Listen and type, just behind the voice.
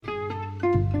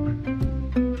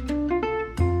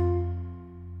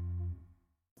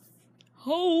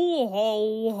Ho,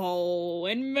 ho, ho,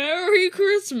 and Merry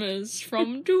Christmas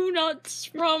from Two Nuts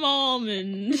from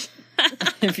Almond.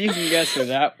 If you can guess who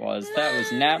that was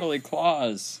Natalie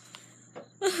Claus.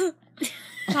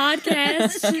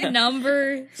 Podcast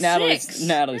number 6.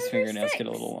 Natalie's fingernails get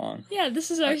a little long. Yeah, this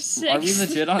is our 6th. Are we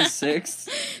legit on 6?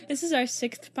 This is our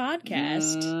 6th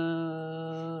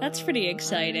podcast. That's pretty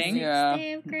exciting. Yeah.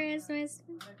 Day of Christmas.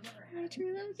 My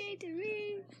true love gave to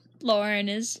me. Lauren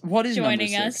is What is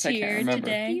joining number us 6? I can't here remember.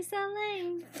 today. He's so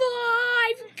lame. 5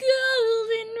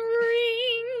 golden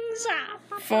rings.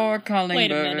 4 calling Wait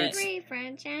a birds. minute. 3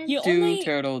 French and You 2 only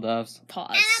turtle doves.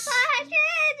 pause. a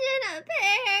partridge in a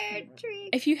pear tree.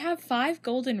 If you have 5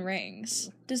 golden rings,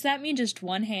 does that mean just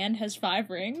one hand has 5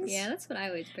 rings? Yeah, that's what I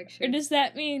always picture. Or does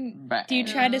that mean, do you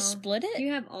try to No. split it?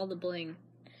 You have all the bling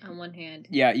on one hand.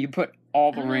 Yeah, you put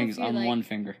all the I don't know rings if you're on like- one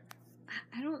finger.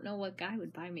 I don't know what guy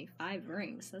would buy me 5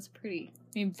 rings. That's pretty.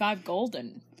 I mean, 5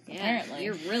 golden. Yeah, Apparently.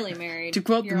 you're really married. To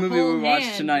quote Your the movie whole we watched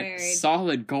hand tonight, married.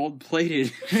 solid gold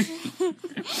plated.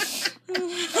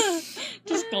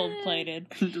 Just gold plated.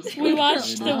 Just We gold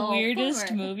watched plated. the Oh, weirdest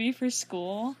bummer. movie for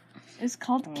school. It's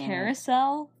called Oh.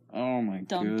 Carousel. Oh my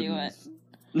Don't do goodness.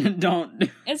 Don't.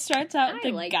 It starts out with I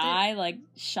a liked guy like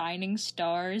shining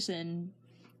stars in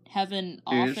heaven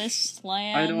Ish. office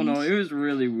land. I don't know. It was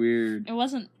really weird. It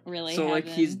wasn't really So, like,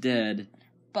 heaven, he's dead.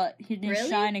 but he did Really?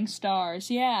 shining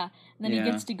stars. Yeah, and then Yeah.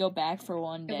 he gets to go back for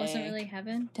one day. It wasn't really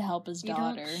heaven. to help his You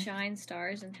daughter. don't shine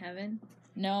stars in heaven.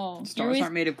 No, Stars you're with-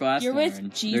 aren't made of glass, you're with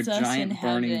Lauren. Jesus They're giant in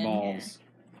burning heaven. balls.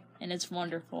 and it's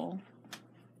wonderful.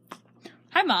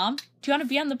 Hi, Mom. Do you want to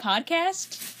be on the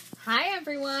podcast? Hi,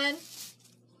 everyone.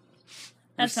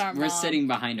 That's our We're mom. sitting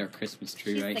behind our Christmas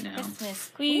tree She's right the now.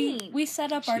 Christmas We queen.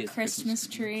 set up She our is Christmas Christmas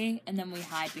tree and then we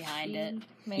hide behind it.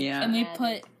 Yeah. And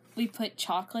we put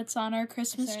chocolates on our Is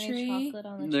Christmas there any tree. chocolate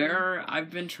on the tree? I've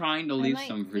been trying to I leave might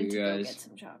some for need you to go guys. get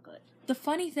some chocolate. The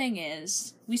funny thing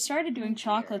is, we started doing Oh, dear.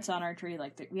 chocolates on our tree.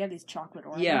 Like we have these chocolate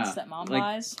ornaments Yeah, that Mom like-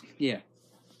 buys. Yeah.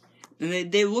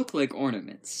 And they look like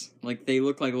ornaments. Like, they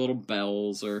look like little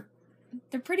bells or...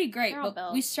 They're pretty great, They're all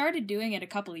but we bells. started doing it a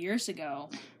couple of years ago,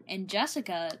 and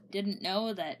Jessica didn't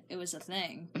know that it was a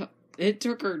thing. It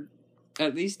took her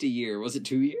at least a year. Was it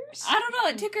 2 years? I don't know.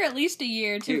 It took her at least a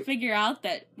year to It- figure out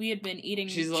that we had been eating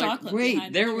She's like, chocolate. wait,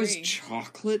 behind there the was tree.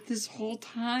 chocolate this whole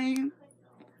time?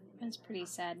 That's pretty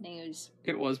sad news.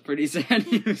 It was pretty sad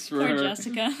news for Poor her.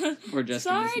 Jessica. Poor Jessica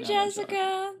Sorry, missing out on chocolate.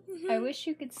 Jessica. I wish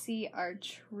you could see our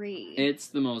tree. It's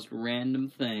the most random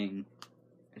thing.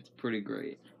 It's pretty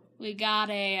great. We got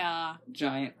a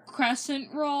Giant.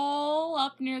 crescent roll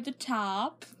up near the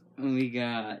top. And we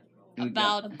got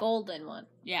About a golden one.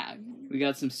 yeah. we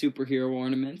got some superhero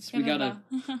ornaments. We got a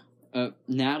a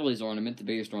Natalie's ornament, the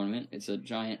biggest ornament. It's a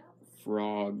giant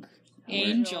frog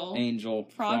angel. angel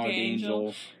Frog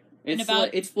angel. And It's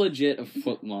about- it's legit a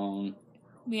foot long.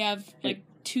 We have like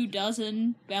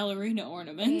 24 ballerina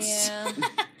ornaments. Yeah.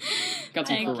 Got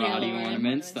some Thank you, karate Lauren.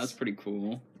 ornaments. That's pretty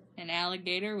cool. An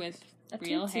alligator with A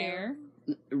real tutu. hair.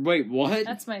 Wait, what?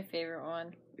 That's my favorite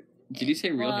one. Did you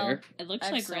say real Well, hair? It looks I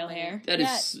have like so real many. hair. That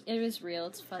yeah, is it is real.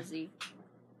 It's fuzzy.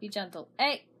 Be gentle.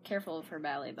 Hey, careful of her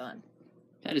ballet bun.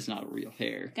 that is not real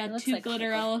hair. It Got looks 2 like glitter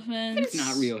purple. elephants. It's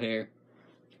not real hair.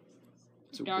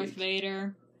 It's a Darth wig.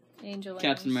 Vader. Angel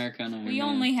Captain wings. America and Iron We Man.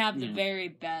 only have the Yeah. very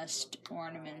best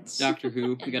ornaments. Doctor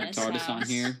Who. We in got a this TARDIS house. on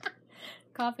here.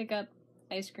 Coffee cup,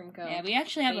 ice cream cone. Yeah, we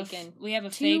actually have Bacon. we have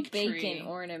a 2 fake bacon tree.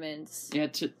 ornaments. Yeah,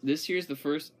 this year's the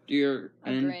first year, A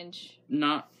and Grinch.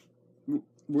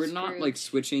 we're not like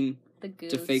switching The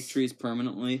goose. to fake trees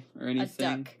permanently or A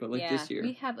anything. duck. But like yeah, this year,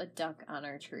 we have a duck on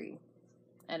our tree.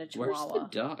 And a where's chihuahua. the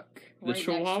duck? The Right next to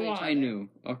chihuahua, each I other. knew.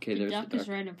 Okay, The there's duck the duck. is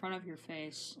right in front of your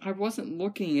face. I wasn't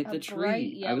looking at A the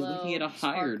bright tree. I was looking at a yellow,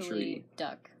 higher sparkly tree.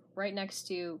 duck. Right next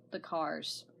to the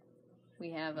cars.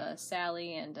 We have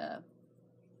Sally and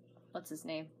what's his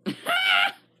name?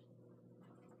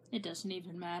 It doesn't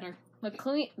even matter.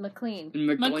 McLean. McLean.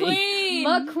 McQueen.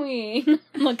 McQueen.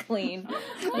 McLean.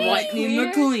 Lightning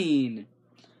McLean.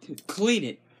 Clean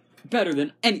it better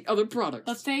than any other product.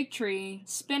 The fake tree,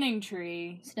 spinning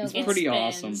tree. Snow It's globe. pretty spins,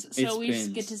 awesome. So It we spins.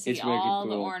 get to see It's wicked all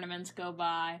the cool. ornaments go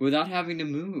by. Without having to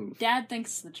move. Dad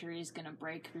thinks the tree's gonna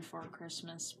break before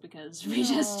Christmas because we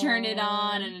just turn it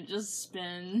on and it just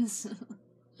spins.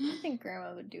 I think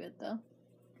Grandma would do it though.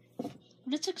 But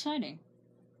it's exciting.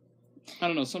 I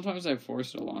don't know. Sometimes I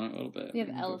force it along a little bit. We have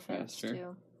and go elephants faster.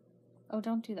 too. Oh,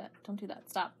 don't do that. Don't do that.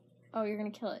 Stop. Oh, you're gonna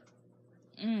kill it.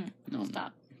 No,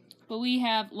 Stop. But we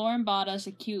have Lauren bought us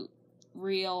a cute,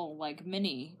 real like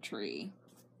mini tree.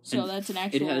 So And that's an it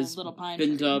actual has little pine been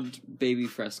tree. dubbed Baby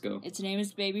Fresco. Its name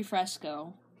is Baby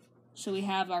Fresco. So we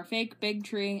have our fake big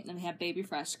tree, and then we have baby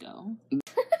Fresco.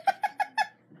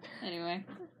 Anyway.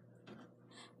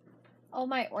 Oh,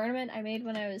 my ornament I made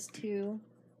when I was 2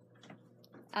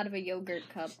 out of a yogurt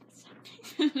cup.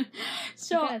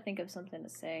 So I gotta think of something to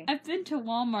say. I've been to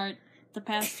Walmart the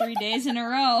past 3 days in a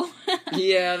row.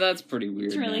 Yeah, that's pretty weird.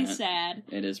 It's really Matt. sad.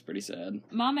 It is pretty sad.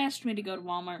 Mom asked me to go to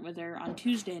Walmart with her on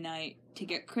Tuesday night to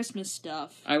get Christmas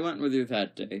stuff I went with you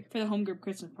that day. for the home group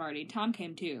Christmas party. Tom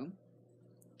came too.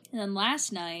 And then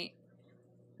last night,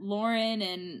 Lauren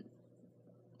and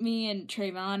me and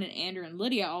Trayvon and Andrew and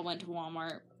Lydia all went to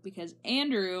Walmart because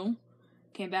Andrew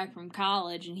came back from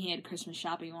college and he had Christmas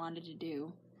shopping he wanted to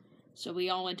do. So we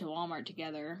all went to Walmart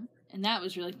together. And that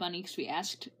was really funny because we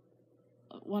asked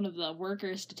one of the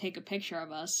workers to take a picture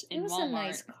of us in It was Walmart. a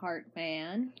nice cart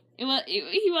man. He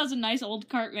was a nice old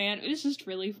cart man. It was just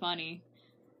really funny.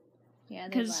 Yeah, they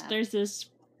Because laughed. there's this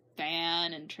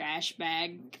fan and trash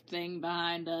bag thing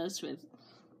behind us with,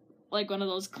 like, one of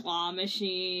those claw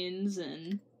machines,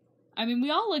 and... I mean,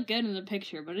 we all look good in the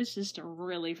picture, but it's just a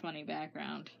really funny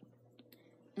background.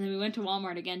 And then we went to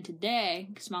Walmart again today,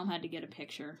 because Mom had to get a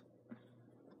picture.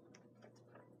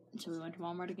 And so we went to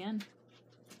Walmart again.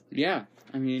 Yeah,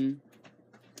 I mean,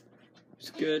 it's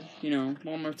good. You know,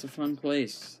 Walmart's a fun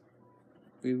place.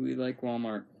 We like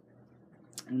Walmart.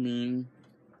 I mean,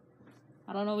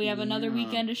 I don't know, we have another Yeah.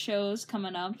 weekend of shows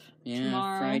coming up. yeah,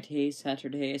 Tomorrow. Friday,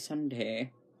 Saturday,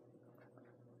 Sunday.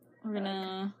 We're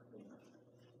gonna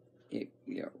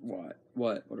Yeah, what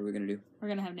are we gonna do? we're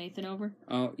gonna have Nathan over.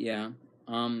 Oh, yeah.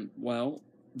 Well,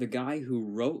 the guy who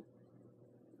wrote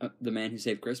The Man Who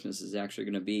Saved Christmas is actually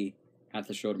gonna be at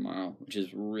the show tomorrow, which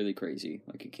is really crazy.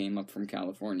 Like, it came up from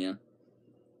California.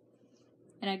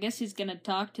 And I guess he's gonna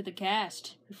talk to the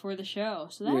cast before the show.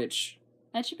 So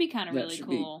that should be kind of that really should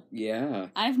cool. be, yeah.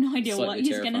 I have no idea what Slightly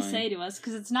he's gonna terrifying. say to us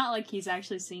because it's not like he's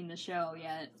actually seen the show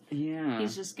yet. Yeah.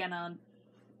 He's just gonna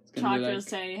It's gonna talk be to like, us,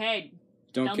 say, "Hey,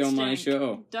 don't kill my stink.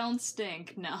 show. Don't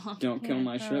stink." No, Don't kill Yeah,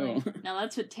 my show. no,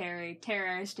 that's what Terry,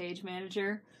 our stage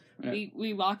manager. Yeah.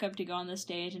 We walk up to go on the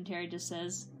stage, and Terry just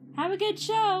says, "Have a good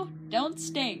show. Don't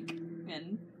stink,"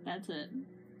 and that's it.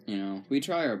 You know, we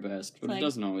try our best, but Like- it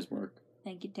doesn't always work.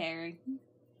 Thank you, Terry.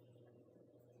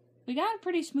 We got it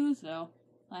pretty smooth though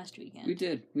last weekend. We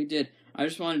did. I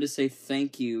just wanted to say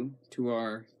thank you to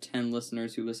our 10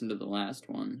 listeners who listened to the last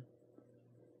one.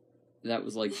 That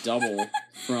was like double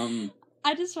from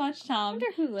I just watched I Tom wonder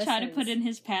who listens. try to put in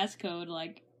his passcode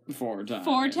like 4 times.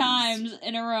 4 times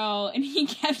in a row, and he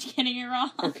kept getting it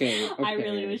wrong. Okay, I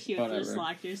really wish you would have just whatever.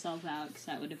 locked yourself out, because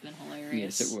that would have been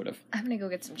hilarious. Yes, it would have. I'm gonna go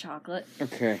get some chocolate.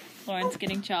 Okay. Lauren's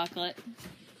getting chocolate.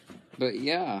 But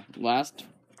yeah, last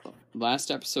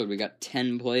episode we got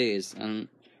 10 plays. And,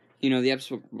 you know, the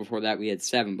episode before that we had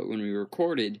 7, but when we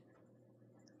recorded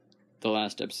the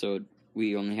last episode,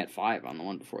 we only had 5 on the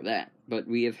one before that. But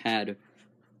we have had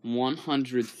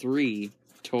 103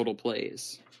 total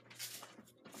plays.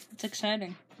 It's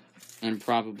exciting. And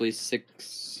probably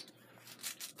 6...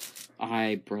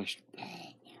 I brushed...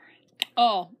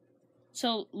 Oh,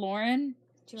 so Lauren,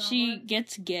 Do you want she one?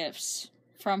 gets gifts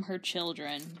from her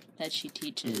children that she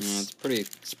teaches. Yeah,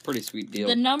 it's a pretty sweet deal.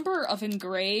 The number of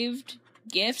engraved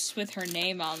gifts with her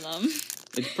name on them.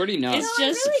 It's pretty nuts. It's No,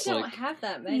 just- I really it's don't like, have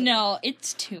that many. No,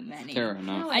 it's too many. fair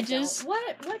enough. No, I I just- don't.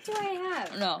 What do I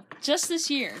have? No, just this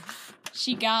year,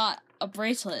 she got a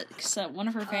bracelet because one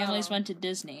of her families Oh. went to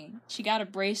Disney. She got a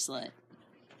bracelet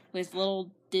with little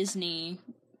Disney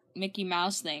Mickey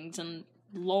Mouse things and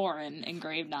Lauren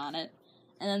engraved on it.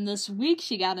 And then this week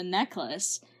she got a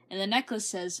necklace, and the necklace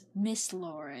says Miss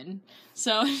Lauren.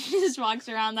 So she just walks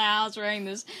around the house wearing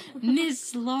this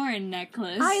Miss Lauren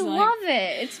necklace. I like, love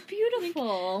it. It's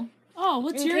beautiful. Oh,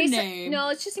 what's In your case name? No,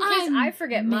 it's just in case I'm I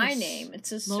forget my Miss name.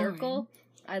 It's a Lauren. circle.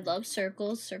 I love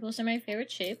circles. Circles are my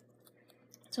favorite shape.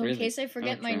 So Really? in case I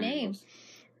forget like my name, triangles.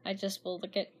 I just will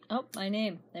look at my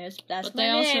name. That's But my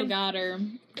they name. also got her.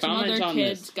 Some Comment other on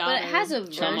kids this. got But it her. has a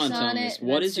verse Comment on on it. this.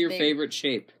 What That's is the your big- favorite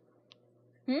shape?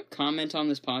 Hmm? Comment on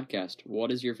this podcast.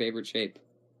 What is your favorite shape?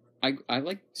 I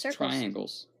like Circles.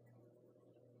 triangles.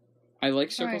 I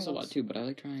like circles a lot Triangles. too, but I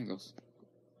like triangles.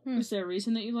 Is there a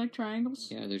reason that you like triangles?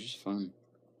 Yeah, they're just fun.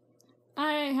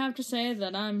 I have to say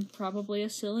that I'm probably a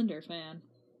cylinder fan.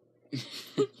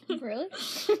 Really?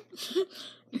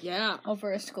 Yeah.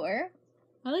 Over a square?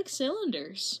 I like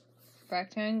cylinders.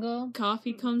 Rectangle?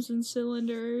 Coffee comes in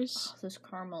cylinders. Oh, this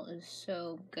caramel is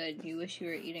so good. You wish you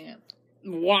were eating it.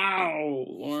 Wow,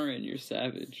 Lauren, you're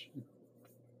savage.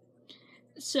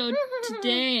 So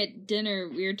today at dinner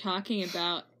we were talking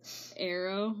about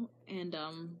Arrow and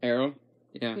Arrow?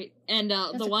 Yeah. Wait, and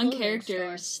That's the a one clothing character,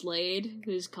 store. Slade,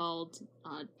 who's called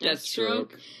Deathstroke.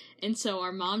 Deathstroke. And so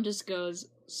our mom just goes,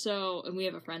 and we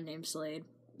have a friend named Slade.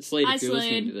 Slade, Hi, if you're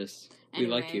listening Slade. to this, we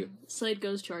like Anyway, you. Slade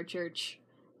goes to our church,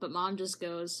 but mom just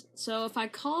goes, so if I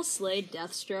call Slade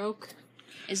Deathstroke,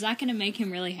 is that going to make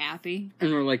him really happy?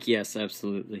 And we're like, yes,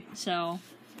 absolutely. So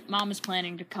mom is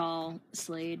planning to call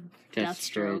Slade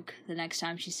Deathstroke the next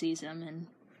time she sees him, and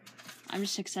I'm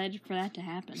just excited for that to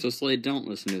happen. So Slade, don't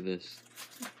listen to this.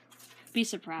 Be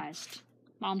surprised.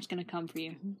 Mom's going to come for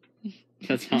you.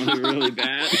 That sounded really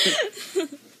bad.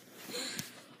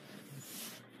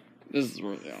 This is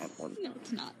really awkward. No,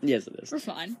 it's not. Yes, it is. We're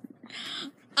fine.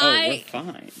 We're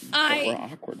fine. I- But we're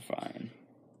awkward fine.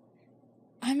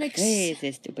 I'm excited.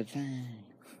 Crazy, stupid fine.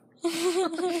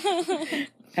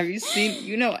 Have you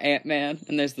seen, Ant-Man,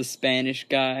 and there's the Spanish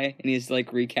guy, and he's,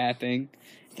 like, recapping.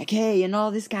 It's like, hey,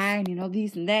 this guy, and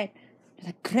this and that. It's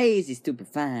like, crazy, stupid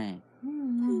fine.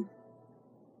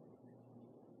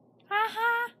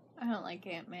 I don't like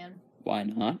Ant-Man. Why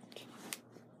not?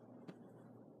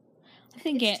 I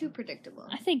think It's too predictable.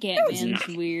 Ant-Man's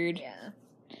not. weird. Yeah,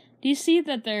 Do you see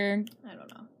that they're... I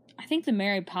don't know. I think the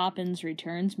Mary Poppins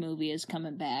Returns movie is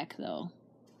coming back, though.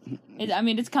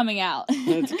 It's coming out.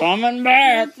 It's coming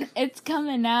back! It's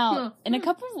coming out in a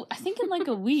couple... I think in like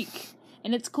a week.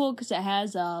 And it's cool because it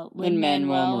has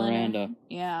Lin-Manuel in it. Miranda.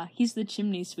 Yeah, he's the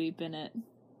chimney sweep in it.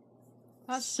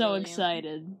 That's So brilliant.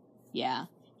 excited. Yeah.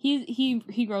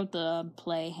 He wrote the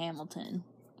play Hamilton,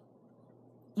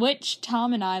 which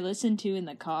Tom and I listened to in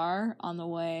the car on the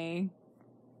way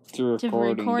To to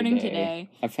recording today.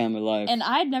 A Family Life. And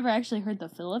I'd never actually heard the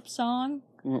Philip song.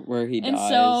 Where he dies. And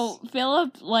so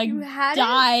Philip You had it?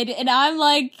 died, and I'm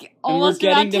like And we're almost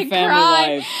getting about to to Family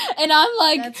cry. Life. And I'm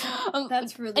like,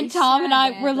 That's really and Tom and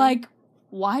I sad, were Adam. like,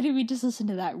 why did we just listen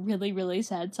to that really, really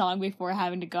sad song before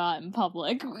having to go out in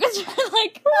public? Because we're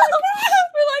like, Philip,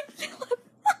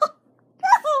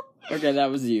 no. Okay, that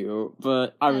was you,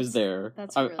 but I was That's- there.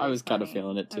 That's I really was kind of funny.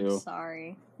 feeling it I'm too.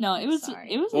 sorry. No, it was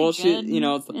Sorry. it was Well, a she- good.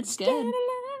 it's it's good.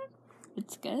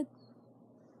 It's good.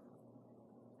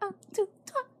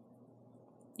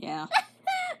 Yeah.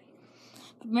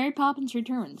 But Mary Poppins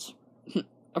Returns.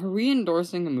 Are we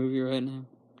endorsing a movie right now?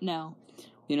 No.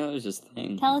 There's this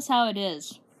thing. Tell us how it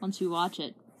is once you watch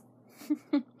it.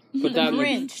 Put The that in the-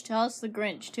 Grinch. Tell us the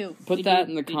Grinch too. Put We that do-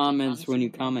 in the we do comments when you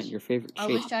comments. comment your favorite I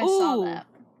shape. wish I saw Ooh. that.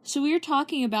 So we were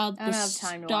talking about I the don't have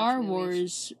time to Star watch Wars.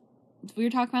 movies. We were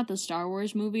talking about the Star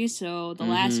Wars movies, so The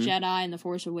Last Mhm. Jedi and The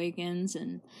Force Awakens,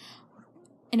 and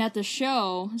at the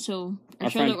show, so our Our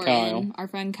show friend that we're Kyle. in, our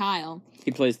friend Kyle,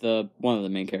 He plays one of the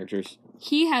main characters.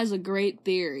 he has a great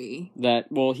theory.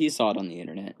 He saw it on the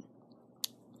internet.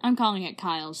 I'm calling it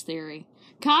Kyle's theory.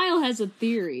 Kyle has a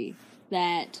theory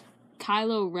that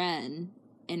Kylo Ren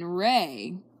and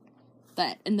Rey,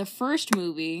 that in the first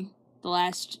movie,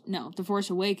 The Force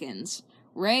Awakens,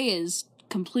 Rey is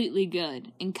completely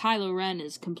good, and Kylo Ren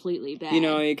is completely bad.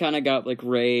 You kind of got, like,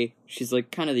 Rey. She's, like,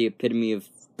 kind of the epitome of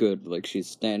good. Like, she's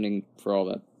standing for all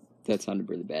that. That sounded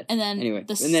really bad. And then Anyway,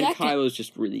 the and then second, Kylo's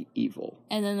just really evil.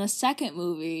 and then the second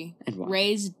movie, And why?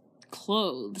 Rey's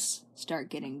clothes start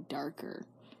getting darker,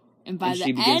 and by And the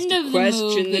she begins end to of the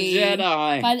question movie, the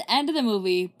Jedi. by the end of the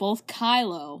movie, both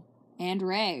Kylo and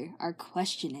Rey are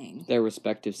questioning. Their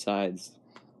respective sides.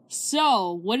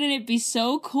 So, wouldn't it be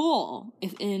so cool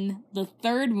if in the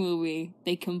third movie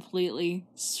they completely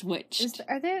switched? Is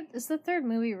the third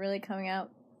movie really coming out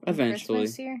Eventually.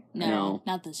 Christmas year? No.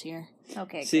 Not this year.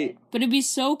 Okay, See, good. But it'd be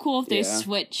so cool if they Yeah.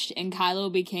 switched and Kylo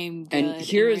became good And and,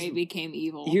 here's- Rey became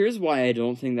evil. Here's why I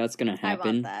don't think that's gonna I happen.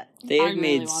 want that. They I have really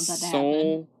made want that to so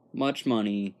happen. much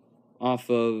money off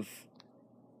of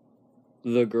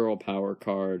the girl power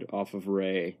card, off of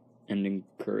Rey, and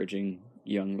encouraging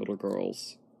young little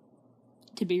girls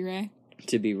To be Rey?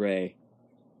 to be Rey.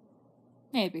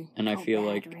 Maybe. And I Go feel bad,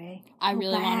 like Ray. I Go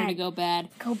really want her to bad. go bad.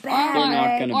 Go Or I bad. They're not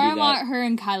want, gonna or be I that. want her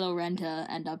and Kylo Ren to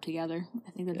end up together.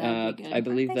 I think that would be good. I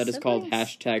believe Aren't they that is called siblings?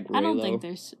 hashtag Reylo. I don't think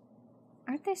there's...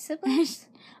 Aren't they siblings?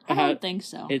 I Uh, don't think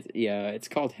so. It's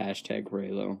called hashtag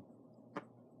Reylo.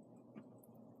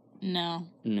 No.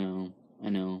 No, I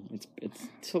know. It's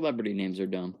celebrity names are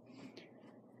dumb.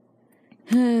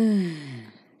 Celebrity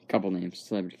couple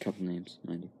names,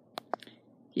 mind you.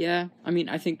 Yeah, I mean,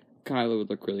 I think Kylo would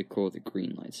look really cool with a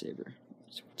green lightsaber.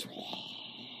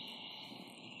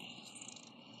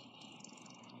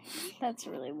 That's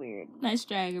really weird. Nice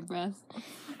dragon breath.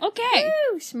 Okay.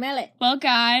 Woo, smell it. Well,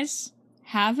 guys,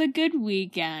 have a good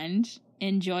weekend.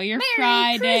 Enjoy your Merry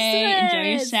Friday. Enjoy your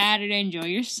Christmas! Saturday. Enjoy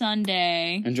your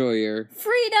Sunday. Enjoy your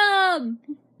Freedom!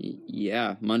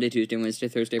 Monday, Tuesday, Wednesday,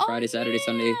 Thursday, Friday, Oh, Saturday,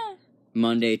 Sunday, yeah.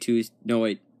 Monday, Tuesday. No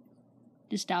wait,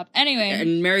 to stop. Anyway,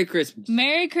 And Merry Christmas.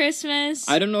 Merry Christmas.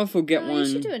 I don't know if we'll get You one.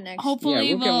 should do it next. Hopefully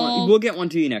Yeah, we'll get one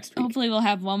to you next week. Hopefully we'll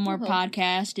have one more I hope.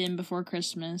 podcast in before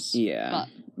Christmas. Yeah.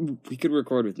 We could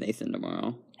record with Nathan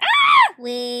tomorrow.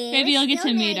 Maybe you'll get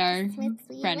to meet our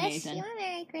friend Nathan. You a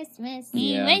Merry Christmas.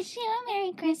 Yeah. wish you a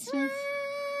Merry Christmas.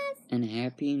 And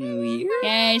Happy New Year.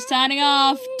 Okay, signing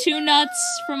off. 2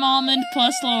 nuts from Almond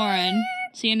plus Lauren.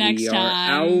 See you next We are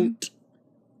time. out.